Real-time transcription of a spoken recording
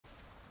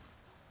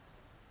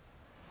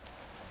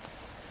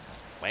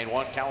Lane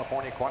 1,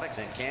 California Aquatics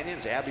and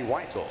Canyons, Abby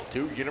Weitzel.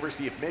 2,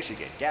 University of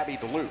Michigan, Gabby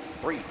Duluth.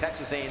 3,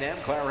 Texas A&M,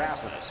 Claire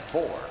Rasmus.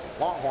 4,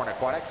 Longhorn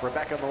Aquatics,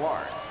 Rebecca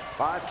Millard.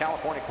 5,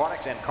 California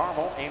Aquatics and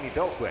Carmel, Amy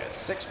Bilquist.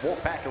 6,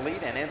 Wolfpack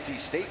Elite and NC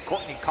State,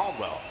 Courtney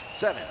Caldwell.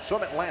 7,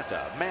 Swim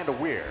Atlanta, Amanda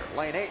Weir.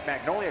 Lane 8,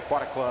 Magnolia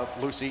Aquatic Club,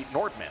 Lucy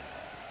Nordman.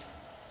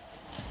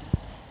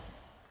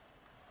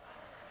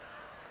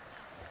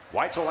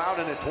 Weitzel out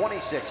in a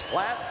 26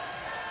 flat.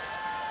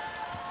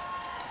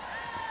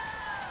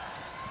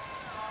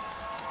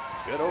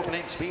 Good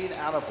opening speed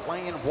out of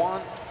lane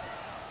 1.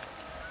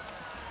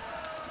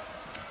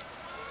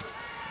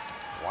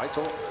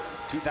 Weitzel,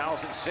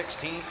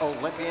 2016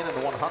 Olympian in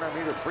the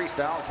 100-meter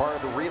freestyle, part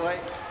of the relay,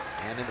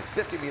 and in the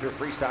 50-meter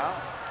freestyle.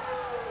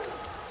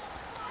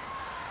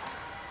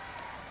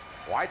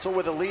 Weitzel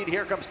with the lead.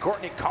 Here comes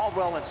Courtney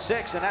Caldwell in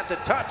 6, and at the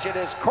touch it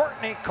is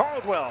Courtney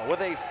Caldwell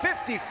with a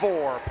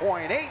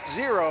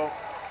 54.80.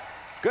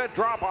 Good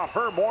drop off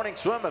her morning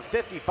swim of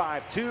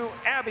 55.2.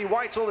 Abby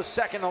Weitzel is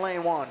second in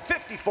lane 1,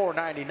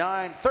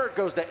 54.99. Third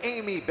goes to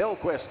Amy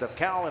Bilquist of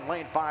Cal in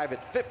lane 5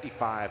 at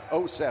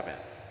 55.07.